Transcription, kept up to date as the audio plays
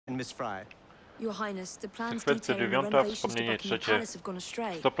Miss Fry? Your Highness, the plans Sekwencja detailing the 9, renovations to wspomnienie Buckingham trzecie. Palace have gone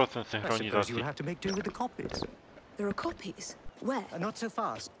astray. 100% I suppose synchronizacji. you'll have to make do with the copies. There are copies? Where? Not so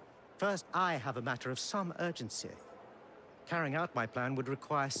fast. First, I have a matter of some urgency. Carrying out my plan would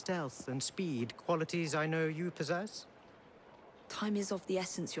require stealth and speed, qualities I know you possess. Time is of the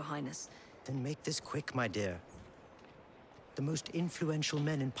essence, Your Highness. Then make this quick, my dear. The most influential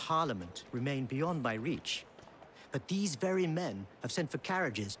men in Parliament remain beyond my reach. But these very men have sent for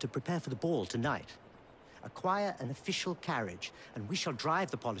carriages to prepare for the ball tonight. Acquire an official carriage, and we shall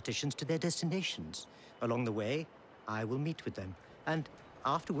drive the politicians to their destinations. Along the way, I will meet with them. And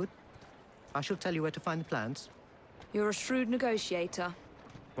afterward, I shall tell you where to find the plans. You're a shrewd negotiator.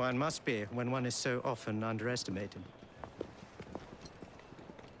 One must be when one is so often underestimated.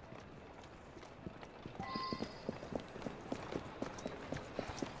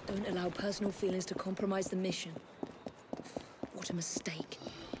 Don't allow personal feelings to compromise the mission. What a mistake. The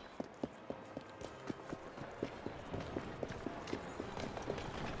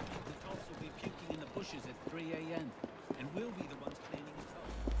cops will be puking in the bushes at 3 a.m. and we'll be the ones cleaning it up.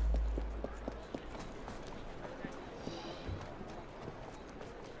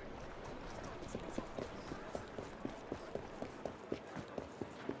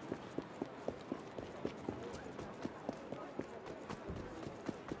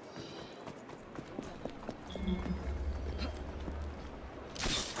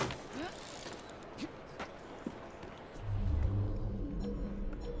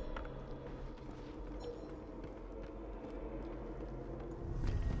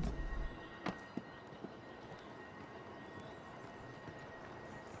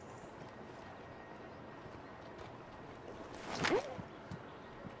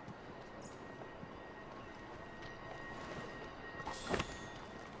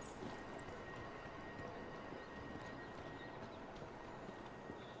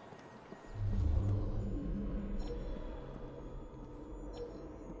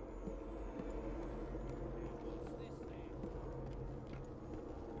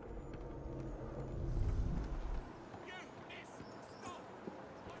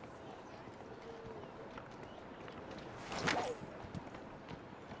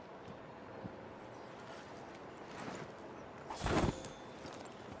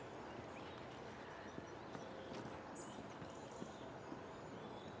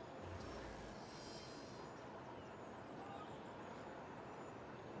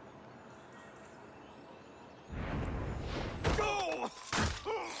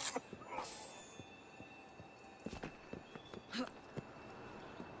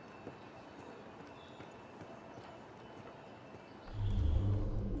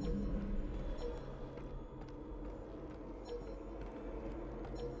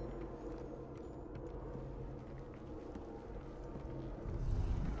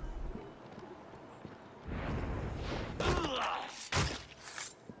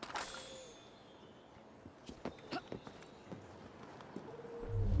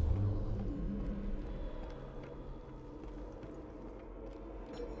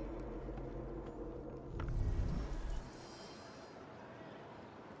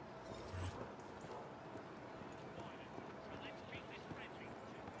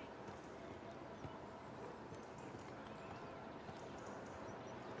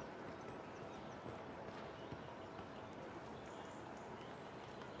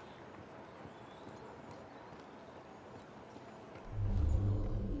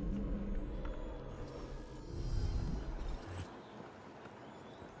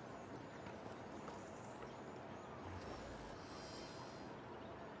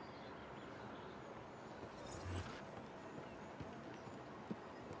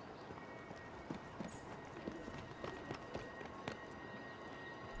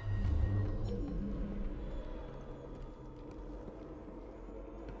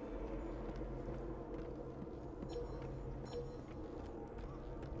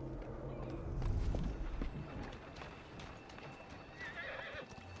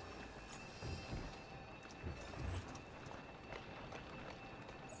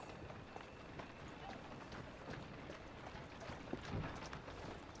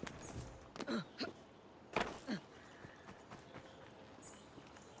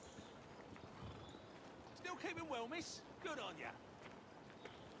 Keeping well, miss. Good on ya.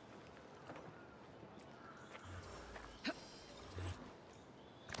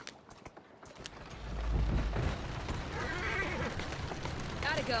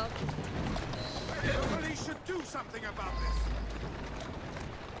 Gotta go. The police should do something about this.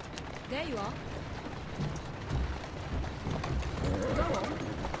 There you are. Go on.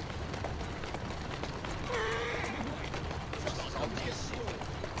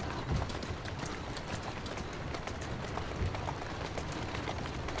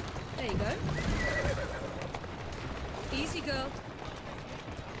 Easy, girl.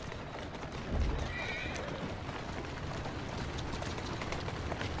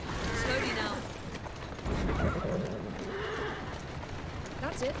 Slowly now.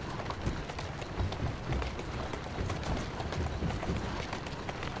 That's it.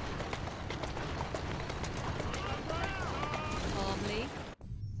 Calmly.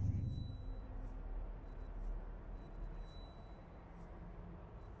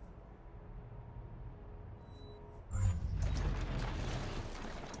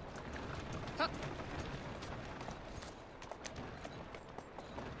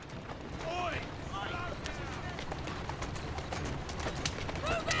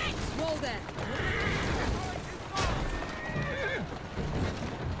 Wall there.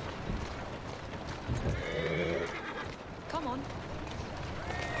 Come on.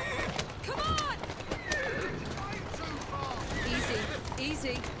 Come on! Easy,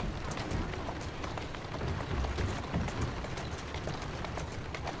 easy.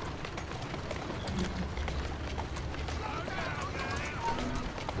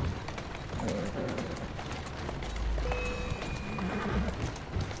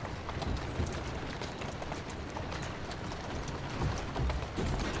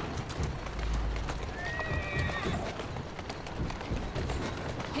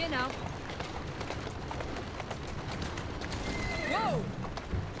 Here now. Whoa!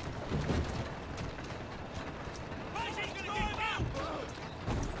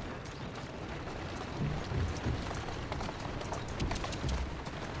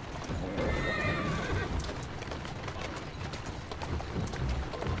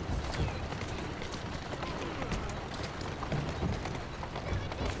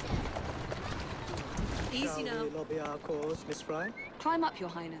 Easy now. Shall we lobby our cause, Miss Fry? Climb up, Your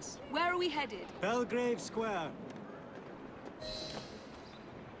Highness. Where are we headed? Belgrave Square.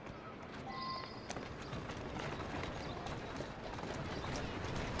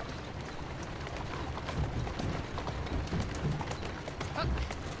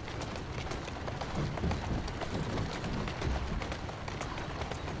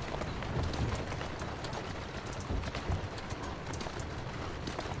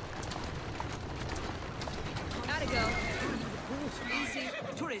 Gotta go. Easy.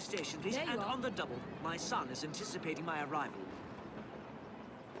 Tourist station, please, There you and are. on the double. My son is anticipating my arrival.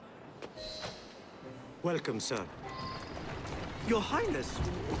 Welcome, sir. Your Highness,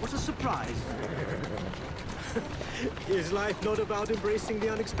 what a surprise. Is life not about embracing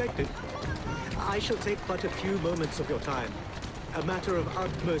the unexpected? I shall take but a few moments of your time. A matter of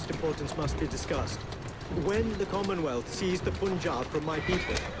utmost importance must be discussed. When the Commonwealth seized the Punjab from my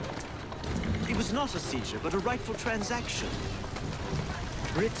people, It was not a seizure, but a rightful transaction.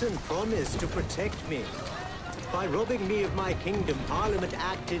 Britain promised to protect me. By robbing me of my kingdom, Parliament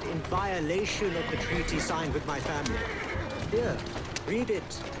acted in violation of the treaty signed with my family. Here, read it.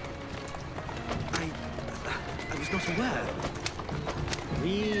 I was not aware.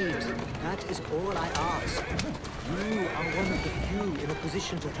 Read. That is all I ask. You are one of the few in a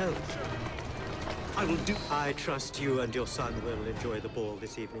position to help. I will do... I trust you and your son will enjoy the ball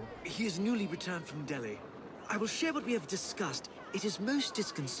this evening. He is newly returned from Delhi. I will share what we have discussed. It is most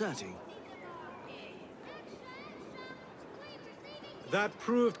disconcerting. That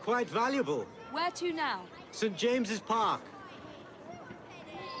proved quite valuable. Where to now? St. James's Park.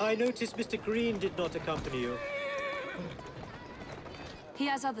 I noticed Mr. Green did not accompany you. He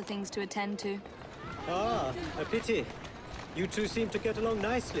has other things to attend to. Ah, a pity. You two seem to get along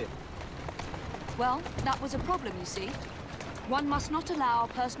nicely. Well, that was a problem, you see. One must not allow our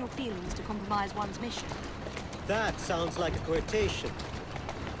personal feelings to compromise one's mission. That sounds like a quotation.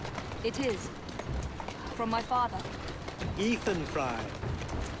 It is. From my father. Ethan Fry.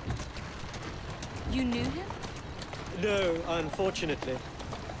 You knew him? No, unfortunately.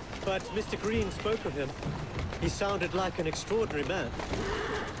 But Mr. Green spoke of him. He sounded like an extraordinary man.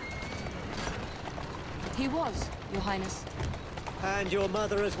 He was, Your Highness. And your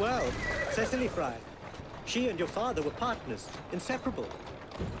mother as well, Cecily Fry. She and your father were partners, inseparable.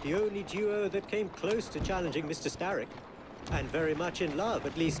 The only duo that came close to challenging Mr. Starrick. And very much in love,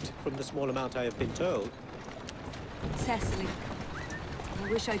 at least from the small amount I have been told. Cecily. I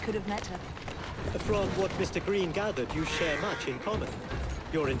wish I could have met her. From what Mr. Green gathered, you share much in common.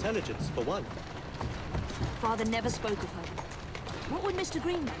 Your intelligence, for one. Father never spoke of her. What would Mr.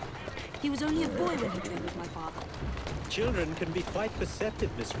 Green know? He was only a boy when he trained with my father. Children can be quite perceptive,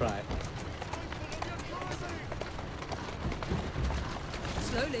 Miss Fry.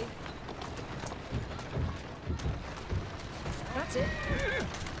 Slowly. That's it.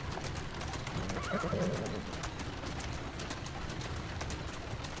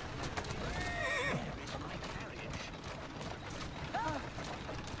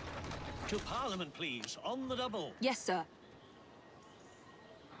 Parliament, please. On the double. Yes, sir.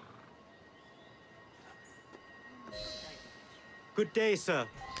 Good day, sir.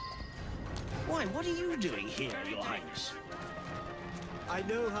 Why, what are you doing here, Your Highness? I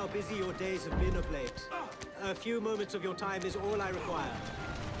know how busy your days have been of late. A few moments of your time is all I require.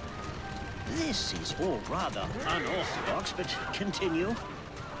 This is all rather unorthodox, but continue.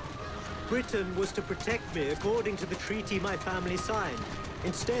 Britain was to protect me according to the treaty my family signed.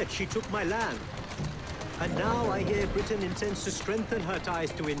 Instead, she took my land. And now I hear Britain intends to strengthen her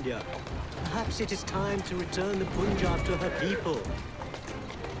ties to India. Perhaps it is time to return the Punjab to her people.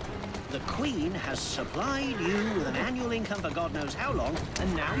 The Queen has supplied you with an annual income for God knows how long,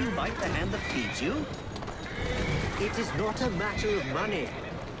 and now you bite the hand that feeds you? It is not a matter of money.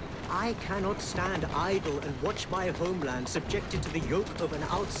 I cannot stand idle and watch my homeland subjected to the yoke of an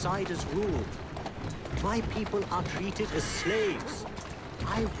outsider's rule. My people are treated as slaves.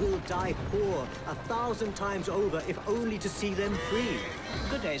 I will die poor 1,000 times over if only to see them free.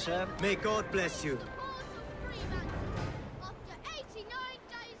 Good day, sir. May God bless you.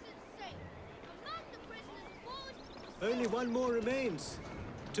 Only one more remains.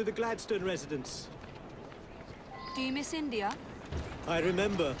 To the Gladstone residence. Do you miss India? I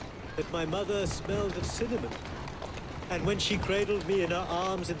remember that my mother smelled of cinnamon. And when she cradled me in her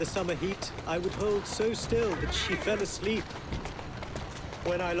arms in the summer heat, I would hold so still that she fell asleep.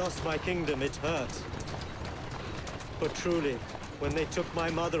 When I lost my kingdom, it hurt. But truly, when they took my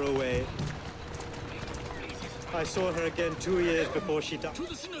mother away, I saw her again 2 years before she died. To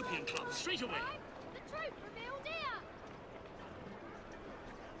the Sinopian Club, straight away. The truth revealed here.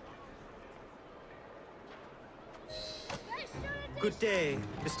 Good day,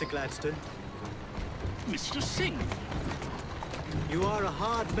 Mr. Gladstone. Mr. Singh. You are a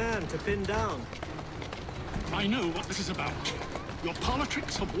hard man to pin down. I know what this is about. Your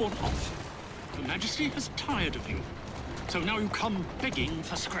politics have worn off. Her Majesty has tired of you. So now you come begging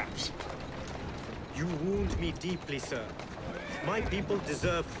for scraps. You wound me deeply, sir. My people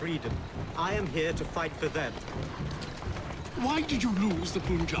deserve freedom. I am here to fight for them. Why did you lose the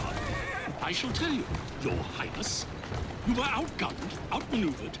Punjab? I shall tell you, Your Highness. You were outgunned,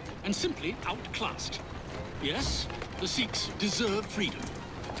 outmaneuvered, and simply outclassed. Yes, the Sikhs deserve freedom.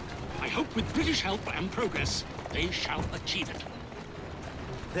 I hope with British help and progress, they shall achieve it.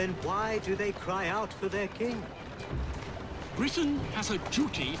 Then why do they cry out for their king? Britain has a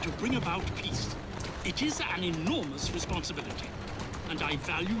duty to bring about peace. It is an enormous responsibility, and I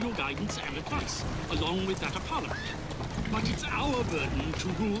value your guidance and advice, along with that of Parliament. But it's our burden to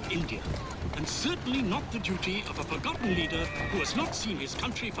rule India, and certainly not the duty of a forgotten leader who has not seen his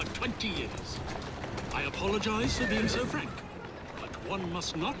country for 20 years. I apologize for being so frank, but one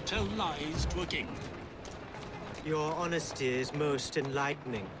must not tell lies to a king. Your honesty is most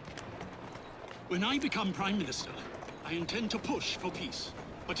enlightening. When I become Prime Minister, I intend to push for peace,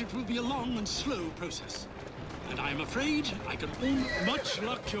 but it will be a long and slow process. And I am afraid I can much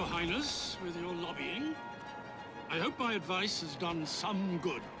luck, Your Highness, with your lobbying. I hope my advice has done some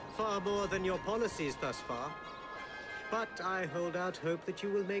good. Far more than your policies thus far. But I hold out hope that you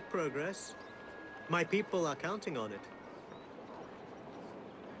will make progress. My people are counting on it.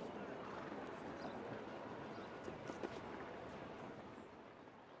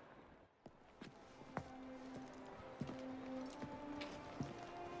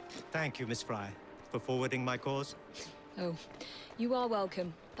 Thank you, Miss Fry, for forwarding my cause. Oh, you are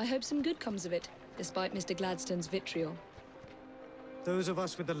welcome. I hope some good comes of it, despite Mr. Gladstone's vitriol. Those of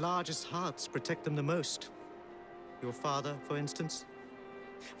us with the largest hearts protect them the most. Your father, for instance.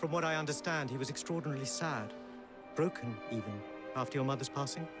 From what I understand, he was extraordinarily sad. Broken, even, after your mother's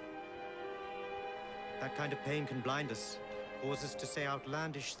passing. That kind of pain can blind us, cause us to say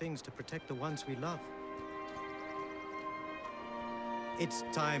outlandish things to protect the ones we love. It's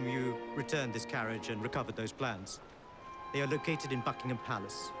time you returned this carriage and recovered those plans. They are located in Buckingham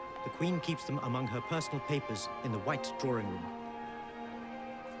Palace. The Queen keeps them among her personal papers in the White Drawing Room.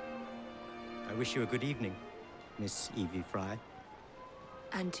 I wish you a good evening, Miss Evie Fry.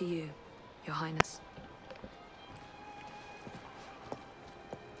 And to you, Your Highness.